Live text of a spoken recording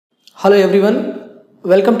Hello everyone,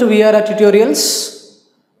 welcome to VRR tutorials.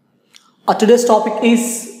 Today's topic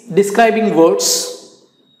is describing words.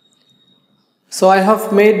 So I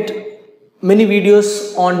have made many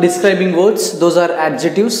videos on describing words. Those are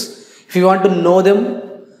adjectives. If you want to know them,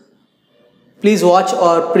 please watch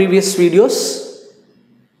our previous videos.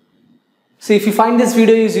 So if you find this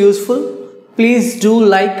video is useful, please do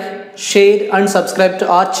like, share and subscribe to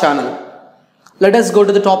our channel. Let us go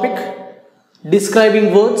to the topic,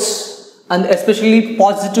 describing words and especially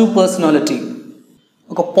positive personality.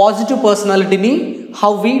 Okay, positive personality ni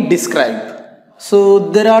how we describe.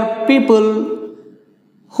 So there are people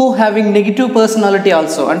who having negative personality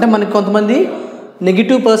also. Ante manaki kontamandi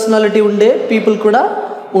negative personality unde people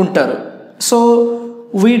kuda untaru. So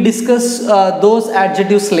we discuss those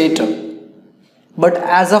adjectives later. But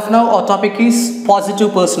as of now our topic is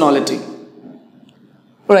positive personality.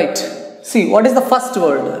 Right. See, what is the first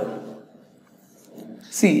word?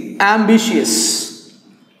 See, ambitious.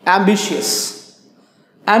 Ambitious.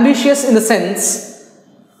 Ambitious in the sense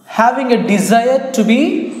having a desire to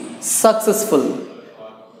be successful.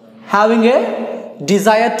 Having a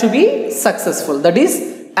desire to be successful. That is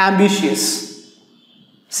ambitious.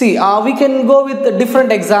 See, we can go with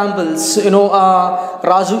different examples.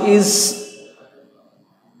 Raju is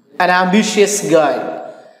an ambitious guy.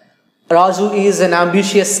 Raju is an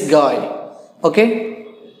ambitious guy. Okay.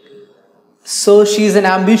 So she is an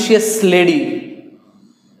ambitious lady.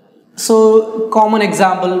 So common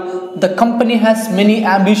example, the company has many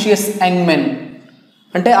ambitious young men.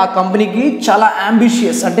 Ante aa company ki chala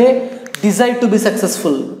ambitious ante desire to be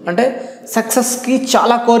successful. Ante success ki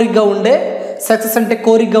chala koriga unde, success ante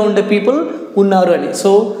koriga unde people unnaru ani.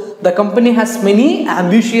 So the company has many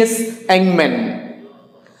ambitious young men.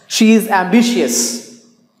 She is ambitious.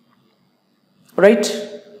 Right?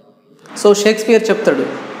 So Shakespeare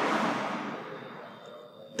చెప్తాడు,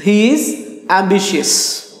 he is ambitious.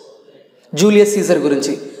 Julius Caesar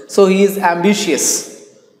గురించి. So he is ambitious.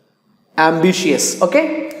 Ambitious.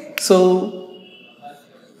 Okay? So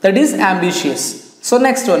that is ambitious. So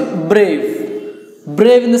next one, brave.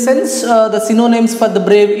 Brave in the sense, the synonyms for the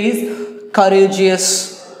brave is courageous.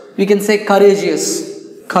 We can say courageous.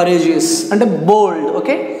 Courageous. And bold.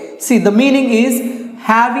 Okay? See, the meaning is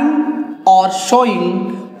having or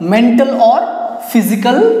showing mental or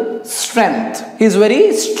physical strength. He is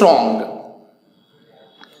very strong.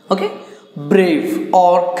 Okay, brave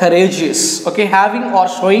or courageous. Okay, having or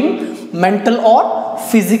showing mental or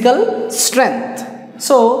physical strength.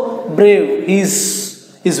 So brave, he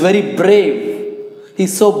is very brave. He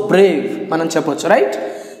is so brave. Manam cheppochu, right?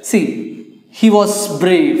 See, he was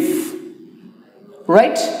brave.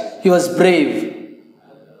 Right? He was brave.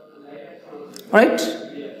 Right?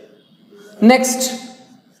 Next,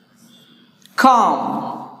 calm.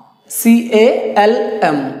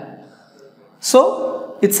 C-A-L-M.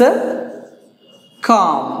 So it's a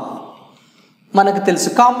calm. Manaku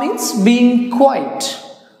telusu. Calm means being quiet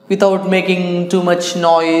without making too much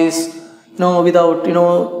noise, without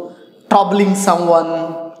troubling someone.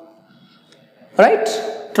 Right?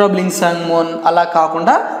 Troubling someone, ala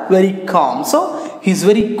kaakunda very calm. So he's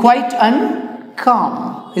very quiet and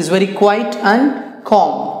calm. He's very quiet and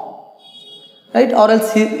calm. Right? Or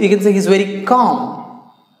else you can say he's very calm.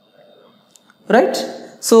 Right?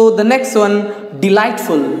 So the next one,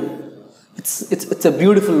 delightful. It's a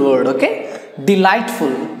beautiful word. Okay?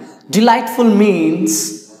 Delightful. Delightful means,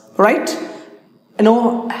 right,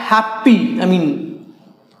 happy. I mean,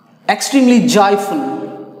 extremely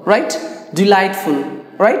joyful. Right? Delightful.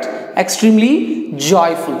 Right? Extremely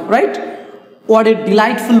joyful. Right? What a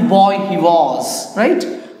delightful boy he was. Right?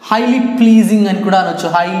 Highly pleasing and kuda anochu.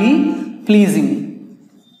 Highly pleasing.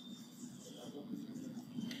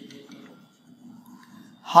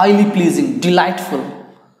 Highly pleasing, delightful.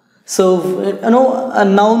 So a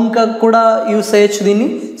noun ka kuda use cheyochu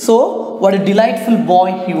dini. So what a delightful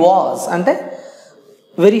boy he was. Ante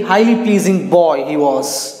very highly pleasing boy he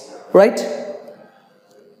was. Right?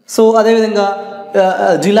 So ade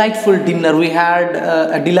vidhanga delightful dinner. We had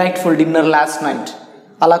a delightful dinner last night.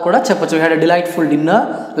 Ala kuda cheppochu, we had a delightful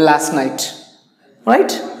dinner last night.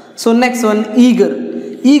 Right? So next one, eager.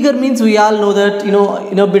 Eager means we all know that,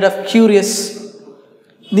 a bit of curious.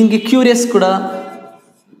 Dinki curious kuda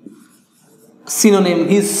synonym.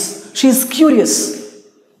 She is curious.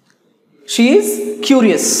 She is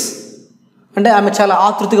curious. Ante ame chala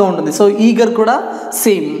aatrutiga untundi. So eager kuda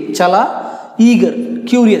same. Chala eager,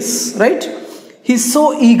 curious, right? He is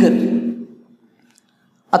so eager.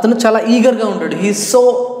 Atanu chala eager ga untadu. He is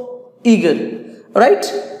so eager. Right?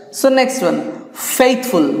 So next one,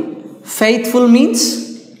 faithful. Faithful means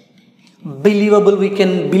believable. We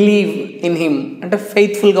can believe in him అంటే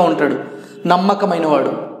ఫెయిత్ఫుల్గా ఉంటాడు, నమ్మకమైన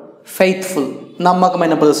వాడు, faithful,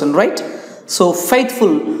 నమ్మకమైన person, right? So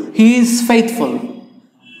faithful, he is faithful,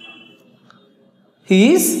 he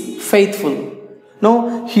is faithful. No,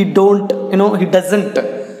 he don't, he doesn't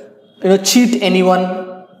cheat anyone,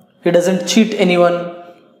 he doesn't cheat anyone,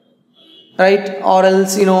 right? Or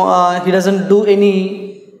else he doesn't do any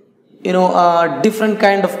different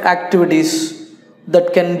kind of activities that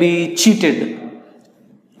can be cheated,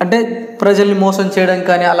 అంటే ప్రజల్ని మోసం చేయడం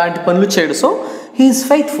కానీ అలాంటి పనులు చేయడు. So he is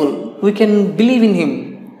faithful, we can believe in him.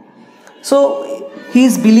 So he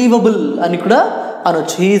is believable అని కూడా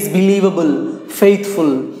అనొచ్చు, he is believable,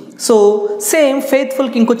 faithful. So same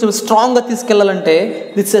ఫెయిత్ఫుల్కి ఇంకొంచెం స్ట్రాంగ్గా తీసుకెళ్ళాలంటే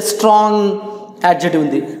దిట్స్ ఎ స్ట్రాంగ్ యాడ్జెక్టివ్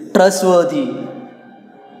ఉంది, ట్రస్ట్వర్దీ.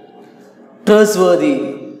 ట్రస్ట్వర్దీ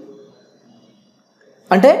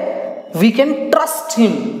అంటే we can trust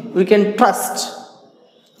him, we can trust,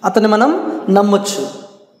 అతన్ని మనం నమ్మొచ్చు,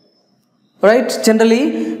 రైట్? జనరలీ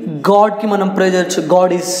గాడ్కి మనం ప్రే చేయొచ్చు,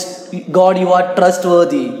 గాడ్ యు ఆర్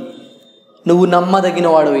ట్రస్ట్వర్దీ, నువ్వు నమ్మదగిన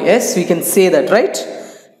వాడివి. Yes, we can say that, right?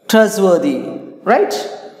 ట్రస్ట్వర్దీ, right?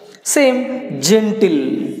 Same, gentle.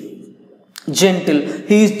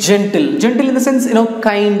 He is gentle. Gentle in the sense,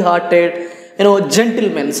 kind-hearted,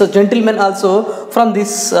 gentleman. So gentleman also from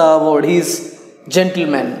this word, he is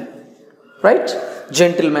gentleman, right?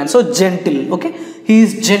 Gentleman. So gentle, okay? He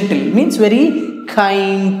is gentle means very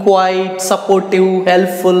kind, quiet, supportive,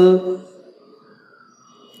 helpful,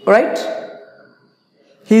 right?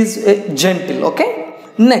 He is gentle, okay?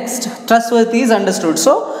 Next, trustworthy is understood.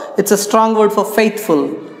 So it's a strong word for faithful,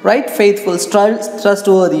 right? Faithful,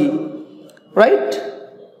 trustworthy, right?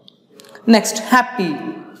 Next, happy.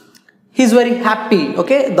 He is very happy,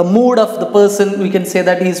 okay? The mood of the person, we can say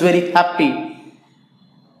that he is very happy.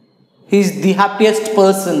 He is the happiest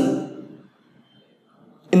person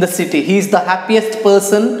in the city. He is the happiest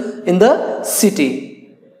person in the city,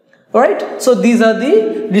 right? So these are the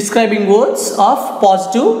describing words of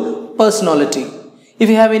positive personality. If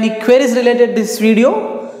you have any queries related to this video,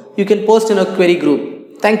 you can post in a query group.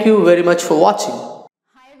 Thank you very much for watching.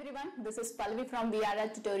 Hi everyone, this is Pallavi from VRR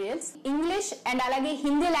Tutorials. English and alage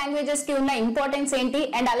Hindi languages ki unna importance enti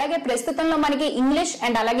and alage prastutanlo manaki English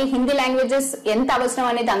and alage Hindi languages enta avasram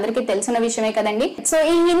anedi andariki telusina vishayame kadandi. So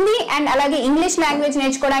ee Hindi and alage English language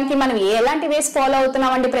నేర్చుకోవడానికి మనం ఎలాంటి వేస్ follow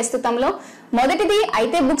అవుతున్నామండి ప్రస్తుతంలో? మొదటిది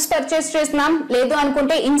అయితే books purchase చేస్తున్నాం, లేదు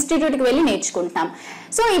అనుకుంటే ఇన్స్టిట్యూట్కి వెళ్ళి నేర్చుకుంటున్నాం.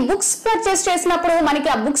 సో ఈ బుక్స్ పర్చేస్ చేసినప్పుడు మనకి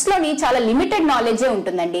ఆ బుక్స్ లోని చాలా లిమిటెడ్ నాలెడ్జే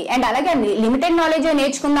ఉంటుందండి. అండ్ అలాగే లిమిటెడ్ నాలెడ్జే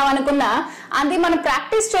నేర్చుకుందాం అనుకున్నా అది మనం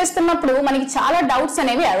ప్రాక్టీస్ చేస్తున్నప్పుడు మనకి చాలా డౌట్స్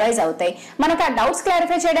అనేవి అరైజ్ అవుతాయి. మనకు ఆ డౌట్స్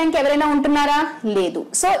క్లారిఫై చేయడానికి ఎవరైనా ఉంటున్నారా? లేదు.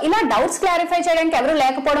 సో ఇలా డౌట్స్ క్లారిఫై చేయడానికి ఎవరు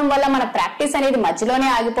లేకపోవడం వల్ల మన ప్రాక్టీస్ అనేది మధ్యలోనే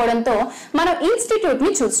ఆగిపోవడంతో మనం ఇన్స్టిట్యూట్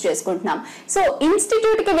ని చూస్ చేసుకుంటున్నాం. సో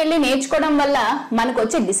ఇన్స్టిట్యూట్ కి వెళ్ళి నేర్చుకోవడం వల్ల మనకు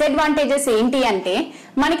వచ్చే డిసడ్వాంటేజెస్ ఏంటి అంటే,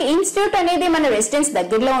 మనకి ఇన్స్టిట్యూట్ అనేది మన రెసిడెన్స్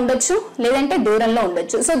దగ్గరలో ఉండొచ్చు, లేదంటే దూరంలో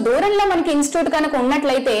ఉండొచ్చు. సో దూరంలో మనకి ఇన్స్టిట్యూట్ కనుక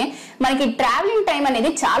ఉన్నట్లయితే మనకి ట్రావెలింగ్ టైం అనేది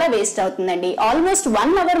చాలా వేస్ట్ అవుతుందండి. ఆల్మోస్ట్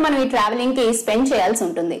 1 hour మనం ఈ ట్రావెలింగ్ కి స్పెండ్ చేయాల్సి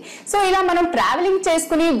ఉంటుంది. సో ఇలా మనం ట్రావెలింగ్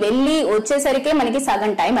చేసుకుని వెళ్ళి వచ్చేసరికి మనకి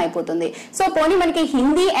సగం టైం అయిపోతుంది. సో పోనీ మనకి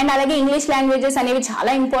హిందీ అండ్ అలాగే ఇంగ్లీష్ లాంగ్వేజెస్ అనేవి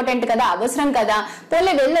చాలా ఇంపార్టెంట్ కదా, అవసరం కదా,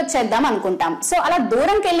 పోలే వెళ్ళి వచ్చేద్దాం అనుకుంటాం. సో అలా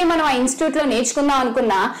దూరంకి వెళ్ళి మనం ఆ ఇన్స్టిట్యూట్ లో నేర్చుకుందాం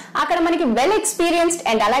అనుకున్నా అక్కడ మనకి వెల్ ఎక్స్పీరియన్స్డ్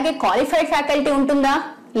అండ్ అలాగే క్వాలిఫైడ్ ఫ్యాకల్టీ ఉంటుందా?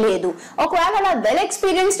 లేదు. ఒకవేళ అలా వెల్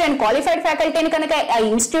ఎక్స్పీరియన్స్డ్ అండ్ క్వాలిఫైడ్ ఫ్యాకల్టీని కనుక ఆ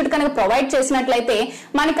ఇన్స్టిట్యూట్ కనుక ప్రొవైడ్ చేసినట్లయితే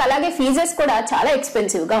మనకి అలాగే ఫీజెస్ కూడా చాలా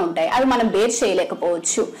ఎక్స్పెన్సివ్ గా ఉంటాయి. అవి మనం బేర్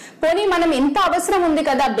చేయలేకపోవచ్చు. పోనీ మనం ఎంత అవసరం ఉంది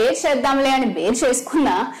కదా బేర్ చేద్దాంలే అని బేర్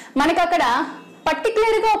చేసుకున్నా మనకి అక్కడ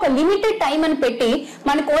పర్టికులర్ గా ఒక లిమిటెడ్ టైం అని పెట్టి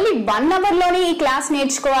మనకు ఓన్లీ 1 hour లోనే ఈ క్లాస్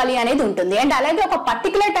నేర్చుకోవాలి అనేది ఉంటుంది. అండ్ అలాగే ఒక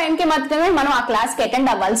పర్టికులర్ టైం కి మాత్రమే మనం ఆ క్లాస్ కి అటెండ్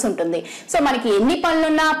అవ్వాల్సి ఉంటుంది. సో మనకి ఎన్ని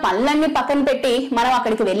పనులున్నా పనులన్నీ పక్కన పెట్టి మనం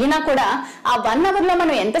అక్కడికి వెళ్ళినా కూడా ఆ 1 hour లో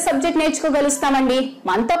మనం ఎంత సబ్జెక్ట్ నేర్చుకోగలుగుతామండి?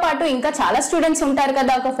 మనతో పాటు ఇంకా చాలా స్టూడెంట్స్ ఉంటారు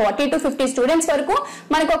కదా, ఒక 40 to 50 స్టూడెంట్స్ వరకు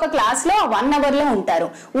మనకు ఒక క్లాస్ లో 1 hour లో ఉంటారు.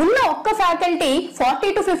 ఉన్న ఒక్క ఫ్యాకల్టీ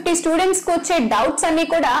 40 to 50 స్టూడెంట్స్ కి వచ్చే డౌట్స్ అన్ని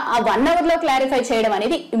కూడా ఆ 1 hour లో క్లారిఫై చేయడం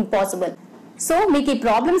అనేది ఇంపాసిబుల్. సో మీకు ఈ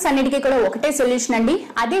ప్రాబ్లమ్స్ అన్నిటికీ కూడా ఒకటే సొల్యూషన్ అండి,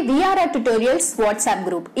 అదే విఆర్ఆర్ ట్యుటోరియల్స్ వాట్సాప్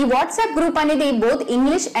గ్రూప్. ఈ వాట్సాప్ గ్రూప్ అనేది బోత్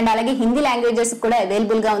ఇంగ్లీష్ అండ్ అలాగే హిందీ లాంగ్వేజెస్ కూడా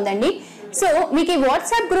అవైలబుల్ గా ఉందండి. సో మీకు ఈ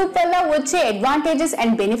వాట్సాప్ గ్రూప్ వల్ల వచ్చే అడ్వాంటేజెస్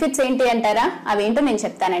అండ్ బెనిఫిట్స్ ఏంటి అంటారా? అవేంటో నేను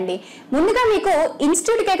చెప్తానండి. ముందుగా మీకు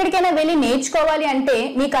ఇన్స్టిట్యూట్ కి ఎక్కడికైనా వెళ్ళి నేర్చుకోవాలి అంటే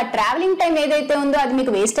మీకు ఆ ట్రావెలింగ్ టైం ఏదైతే ఉందో అది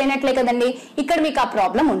మీకు వేస్ట్ అయినట్లే కదండి. ఇక్కడ మీకు ఆ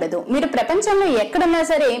ప్రాబ్లం ఉండదు. మీరు ప్రపంచంలో ఎక్కడున్నా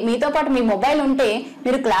సరే మీతో పాటు మీ మొబైల్ ఉంటే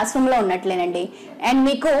మీరు క్లాస్ రూమ్ లో ఉన్నట్లేనండి. అండ్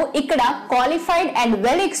మీకు ఇక్కడ క్వాలిఫైడ్ అండ్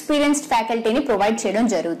వెల్ ఎక్స్పీరియన్స్డ్ ఫ్యాకల్టీని ప్రొవైడ్ చేయడం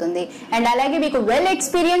జరుగుతుంది. అండ్ అలాగే మీకు వెల్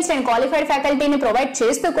ఎక్స్పీరియన్స్డ్ అండ్ క్వాలిఫైడ్ ఫ్యాకల్టీని ప్రొవైడ్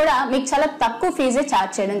చేస్తూ కూడా మీకు చాలా తక్కువ ఫీజే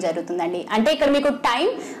ఛార్జ్ చేయడం జరుగుతుందండి. అంటే ఇక్కడ మీకు టైం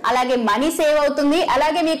అలాగే మనీ సేవ్ అవుతుంది,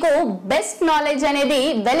 అలాగే మీకు బెస్ట్ నాలెడ్జ్ అనేది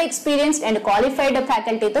వెల్ ఎక్స్పీరియన్స్డ్ అండ్ క్వాలిఫైడ్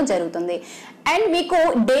ఫ్యాకల్టీతో జరుగుతుంది. అండ్ మీకు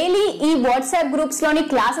డైలీ ఈ వాట్సాప్ గ్రూప్స్ లోని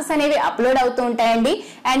క్లాసెస్ అనేవి అప్లోడ్ అవుతూ ఉంటాయండి.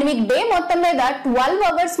 అండ్ మీకు డే మొత్తం మీద 12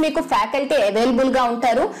 అవర్స్ మీకు ఫ్యాకల్టీ అవైలబుల్ గా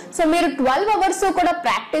ఉంటారు. సో మీరు 12 అవర్స్ కూడా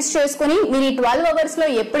ప్రాక్టీస్ చేసుకుని మీరు ఈ 12 అవర్స్ లో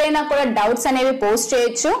ఎప్పుడైనా కూడా డౌట్స్ అనేవి పోస్ట్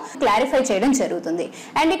చేయొచ్చు, క్లారిఫై చేయడం జరుగుతుంది.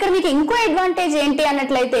 అండ్ ఇక్కడ మీకు ఇంకో అడ్వాంటేజ్ ఏంటి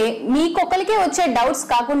అన్నట్లయితే మీకొకరికే వచ్చే డౌట్స్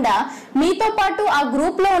కాకుండా మీతో పాటు ఆ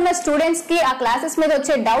గ్రూప్ లో ఉన్న స్టూడెంట్స్ కి ఆ క్లాసెస్ మీద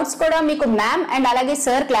వచ్చే డౌట్స్ కూడా మీకు మ్యామ్ అండ్ అలాగే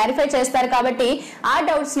సార్ క్లారిఫై చేస్తారు కాబట్టి ఆ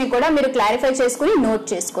డౌట్స్ ని కూడా మీరు క్లారిఫై చేసుకుని నోట్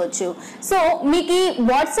చేసుకోవచ్చు. సో మీకు ఈ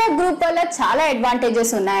వాట్సాప్ గ్రూప్ వల్ల చాలా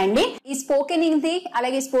అడ్వాంటేజెస్ ఉన్నాయండి. ఈ స్పోకెన్ హిందీ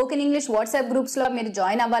అలాగే స్పోకెన్ ఇంగ్లీష్ వాట్సాప్ గ్రూప్స్ లో మీరు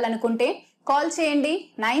జాయిన్ అవ్వాలనుకుంటే కాల్ చేయండి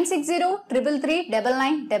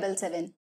 9603339977.